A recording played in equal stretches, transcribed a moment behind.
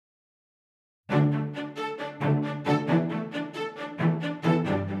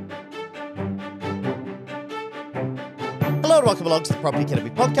Hello and welcome along to the Property Academy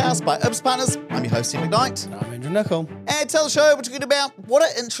podcast by UBS Partners. I'm your host, Steve McKnight. I'm Andrew Nicol. And tell the show we're talking about what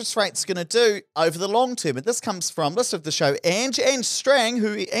are interest rates going to do over the long term. And this comes from listener of the show, Ange Strang,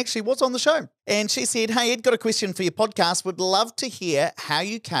 who actually was on the show. And she said, hey, Ed, got a question for your podcast. Would love to hear how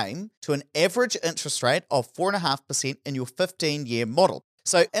you came to an average interest rate of 4.5% in your 15-year model.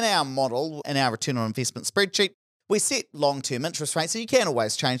 So in our model, in our return on investment spreadsheet, we set long-term interest rates. So you can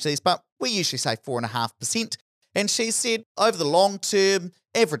always change these, but we usually say 4.5%. And she said, over the long term,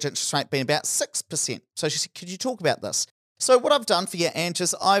 average interest rate being about 6%. So she said, could you talk about this? So what I've done for you, Ange,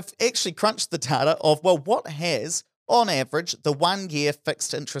 is I've actually crunched the data of, well, what has, on average, the 1-year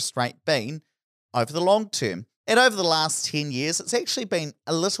fixed interest rate been over the long term? And over the last 10 years, it's actually been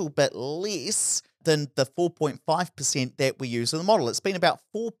a little bit less than the 4.5% that we use in the model. It's been about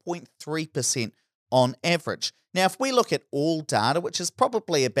 4.3% on average. Now, if we look at all data, which is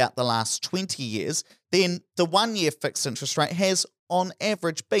probably about the last 20 years, then the 1-year fixed interest rate has, on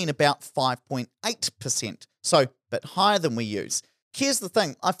average, been about 5.8%, so a bit higher than we use. Here's the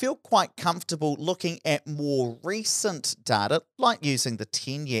thing, I feel quite comfortable looking at more recent data, like using the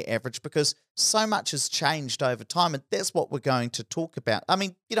 10-year average, because so much has changed over time, and that's what we're going to talk about. I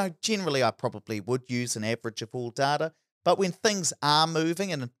mean, generally I probably would use an average of all data, but when things are moving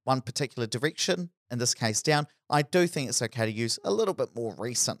in one particular direction, in this case down, I do think it's okay to use a little bit more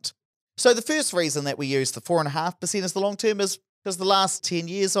recent. So the first reason that we use the 4.5% as the long term is because the last 10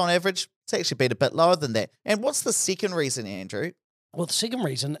 years on average, it's actually been a bit lower than that. And what's the second reason, Andrew? Well, the second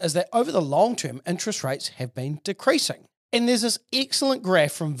reason is that over the long term, interest rates have been decreasing. And there's this excellent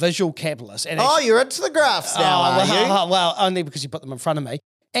graph from Visual Capitalist. And you're into the graphs now, are you? Well, only because you put them in front of me.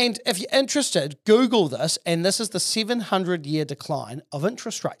 And if you're interested, Google this, and this is the 700-year decline of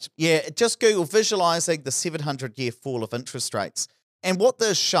interest rates. Yeah, just Google visualizing the 700-year fall of interest rates. And what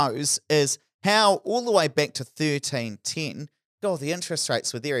this shows is how all the way back to 1310, the interest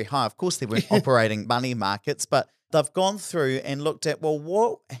rates were very high. Of course, they weren't operating money markets, but they've gone through and looked at, well,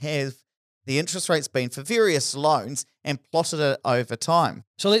 what have the interest rates been for various loans and plotted it over time.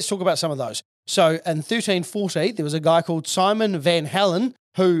 So let's talk about some of those. So in 1340, there was a guy called Simon Van Halen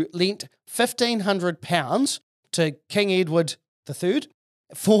who lent £1,500 to King Edward III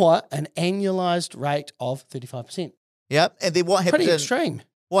for an annualised rate of 35%. Yep, and then what happened? Pretty extreme.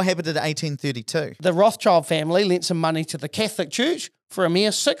 What happened in 1832? The Rothschild family lent some money to the Catholic Church for a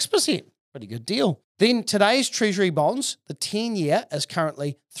mere 6%. Pretty good deal. Then today's Treasury bonds, the 10-year is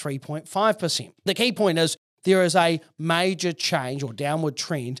currently 3.5%. The key point is there is a major change or downward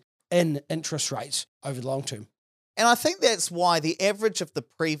trend in interest rates over the long term. And I think that's why the average of the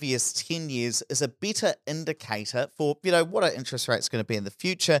previous 10 years is a better indicator for, what our interest rate's going to be in the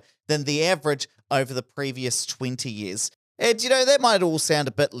future than the average over the previous 20 years. And, that might all sound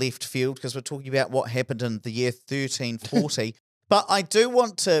a bit left field because we're talking about what happened in the year 1340. But I do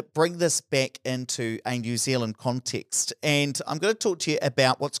want to bring this back into a New Zealand context. And I'm going to talk to you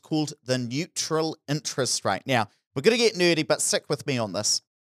about what's called the neutral interest rate. Now, we're going to get nerdy, but stick with me on this.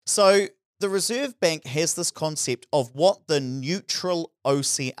 So the Reserve Bank has this concept of what the neutral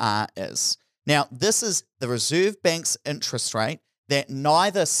OCR is. Now, this is the Reserve Bank's interest rate that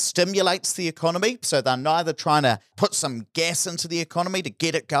neither stimulates the economy, so they're neither trying to put some gas into the economy to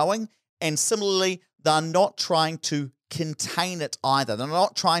get it going, and similarly, they're not trying to contain it either. They're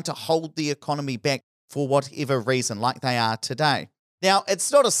not trying to hold the economy back for whatever reason, like they are today. Now,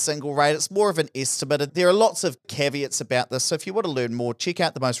 it's not a single rate, it's more of an estimate. There are lots of caveats about this, so if you want to learn more, check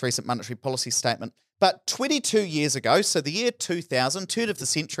out the most recent monetary policy statement. But 22 years ago, so the year 2000, turn of the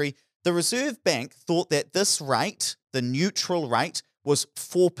century, the Reserve Bank thought that this rate, the neutral rate, was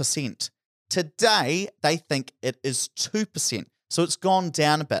 4%. Today, they think it is 2%, so it's gone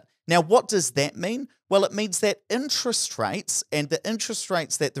down a bit. Now, what does that mean? Well, it means that interest rates and the interest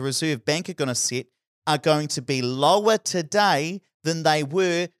rates that the Reserve Bank are going to set are going to be lower today than they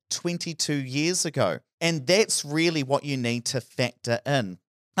were 22 years ago. And that's really what you need to factor in.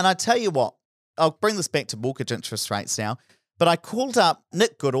 And I tell you what, I'll bring this back to mortgage interest rates now, but I called up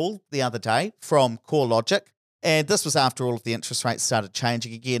Nick Goodall the other day from CoreLogic, and this was after all of the interest rates started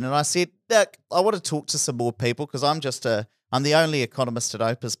changing again. And I said, Nick, I want to talk to some more people because I'm the only economist at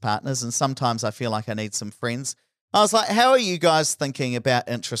Opus Partners, and sometimes I feel like I need some friends. I was like, how are you guys thinking about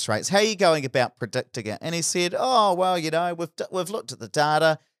interest rates? How are you going about predicting it? And he said, we've looked at the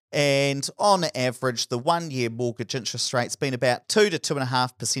data, and on average, the 1-year mortgage interest rate's been about 2 to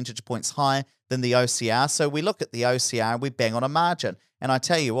 2.5 percentage points higher than the OCR. So we look at the OCR and we bang on a margin. And I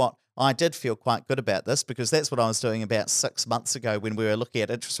tell you what, I did feel quite good about this because that's what I was doing about 6 months ago when we were looking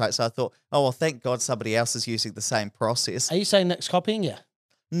at interest rates. So I thought, oh, well, thank God somebody else is using the same process. Are you saying Nick's copying you?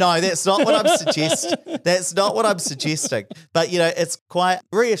 No, that's not what I'm suggesting. That's not what I'm suggesting. But, it's quite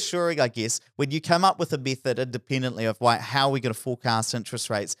reassuring, I guess, when you come up with a method independently of how are we going to forecast interest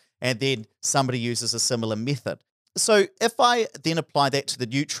rates, and then somebody uses a similar method. So if I then apply that to the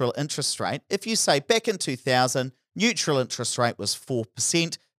neutral interest rate, if you say back in 2000, neutral interest rate was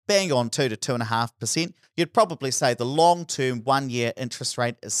 4%, bang on 2 to 2.5%, you'd probably say the long-term 1 year interest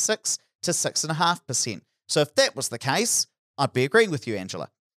rate is 6 to 6.5%. So if that was the case, I'd be agreeing with you, Angela.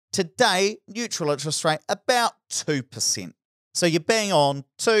 Today, neutral interest rate about 2%. So you're bang on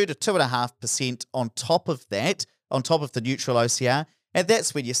 2 to 2.5% on top of that, on top of the neutral OCR. And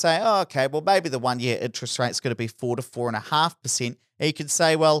that's when you say, oh, okay, well, maybe the 1 year interest rate is going to be 4 to 4.5%. And you can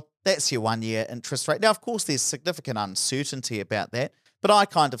say, well, that's your 1 year interest rate. Now, of course, there's significant uncertainty about that. But I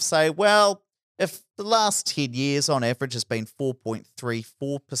kind of say, well, if the last 10 years on average has been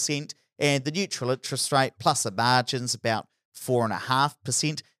 4.34% and the neutral interest rate plus the margins about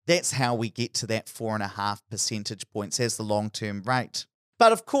 4.5%, that's how we get to that 4.5 percentage points as the long-term rate.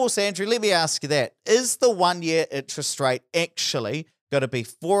 But of course, Andrew, let me ask you that. Is the 1 year interest rate actually going to be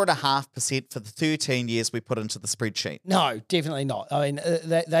 4.5% for the 13 years we put into the spreadsheet? No, definitely not. I mean,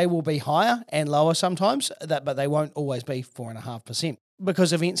 they will be higher and lower sometimes, but they won't always be 4.5%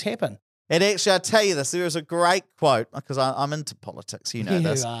 because events happen. And actually, I'll tell you this, there is a great quote, because I'm into politics, you know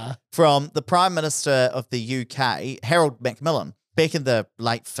this, You are. from the Prime Minister of the UK, Harold Macmillan, back in the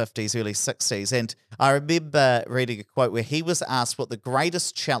late 50s, early 60s. And I remember reading a quote where he was asked what the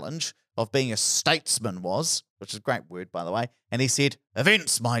greatest challenge of being a statesman was, which is a great word, by the way. And he said,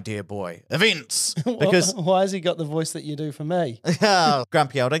 events, my dear boy, events. Because Why has he got the voice that you do for me? oh,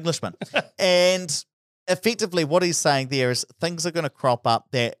 grumpy old Englishman. And effectively what he's saying there is things are going to crop up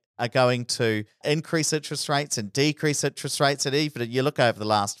that are going to increase interest rates and decrease interest rates. And even if you look over the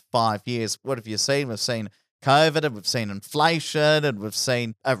last 5 years, what have you seen? We've seen COVID, and we've seen inflation, and we've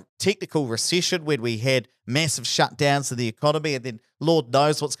seen a technical recession when we had massive shutdowns of the economy, and then Lord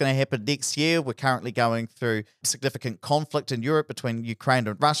knows what's going to happen next year. We're currently going through significant conflict in Europe between Ukraine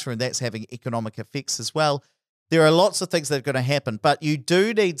and Russia, and that's having economic effects as well. There are lots of things that are going to happen, but you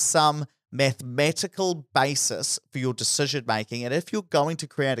do need some mathematical basis for your decision making. And if you're going to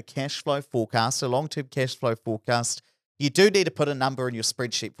create a cash flow forecast, a long-term cash flow forecast, you do need to put a number in your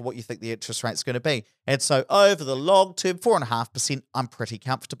spreadsheet for what you think the interest rate's going to be. And so over the long term, 4.5%, I'm pretty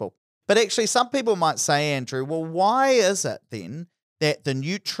comfortable. But actually, some people might say, Andrew, well, why is it then that the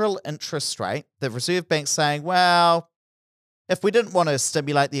neutral interest rate, the Reserve Bank's saying, well, if we didn't want to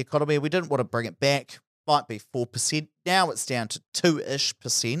stimulate the economy, we didn't want to bring it back, might be 4%. Now it's down to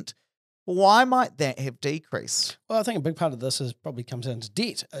 2-ish%. Why might that have decreased? Well, I think a big part of this probably comes down to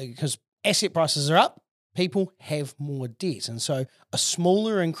debt because asset prices are up. People have more debt. And so a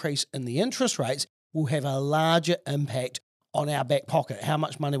smaller increase in the interest rates will have a larger impact on our back pocket, how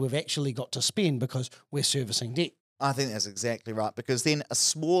much money we've actually got to spend because we're servicing debt. I think that's exactly right, because then a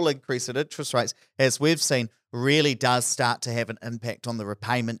small increase in interest rates, as we've seen, really does start to have an impact on the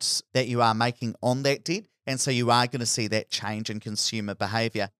repayments that you are making on that debt. And so you are going to see that change in consumer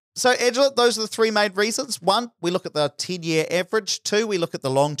behaviour. So, Angela, those are the three main reasons. 1, we look at the 10-year average. 2, we look at the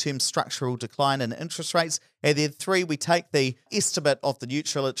long-term structural decline in interest rates. And then 3, we take the estimate of the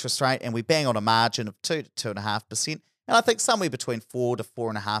neutral interest rate and we bang on a margin of 2 to 2.5%. And I think somewhere between 4 to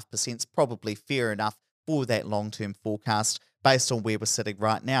 4.5% is probably fair enough for that long-term forecast based on where we're sitting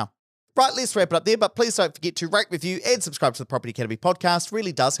right now. Right, let's wrap it up there, but please don't forget to rate, review, and subscribe to the Property Academy podcast.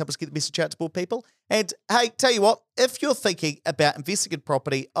 Really does help us get the message out to more people. And hey, tell you what, if you're thinking about investing in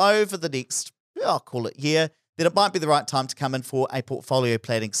property over the next, I'll call it year, then it might be the right time to come in for a portfolio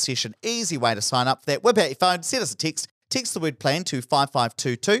planning session. Easy way to sign up for that. Whip out your phone, send us a text the word plan to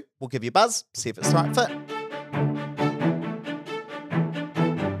 5522. We'll give you a buzz, see if it's the right fit.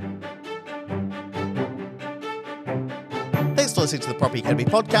 Thanks for listening to the Property Academy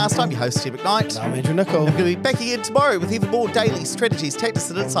podcast. I'm your host, Steve McKnight. And I'm Andrew Nicol. I'm going to be back again tomorrow with even more daily strategies, tactics,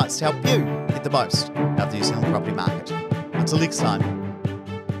 and insights to help you get the most out of the New Zealand property market. Until next time.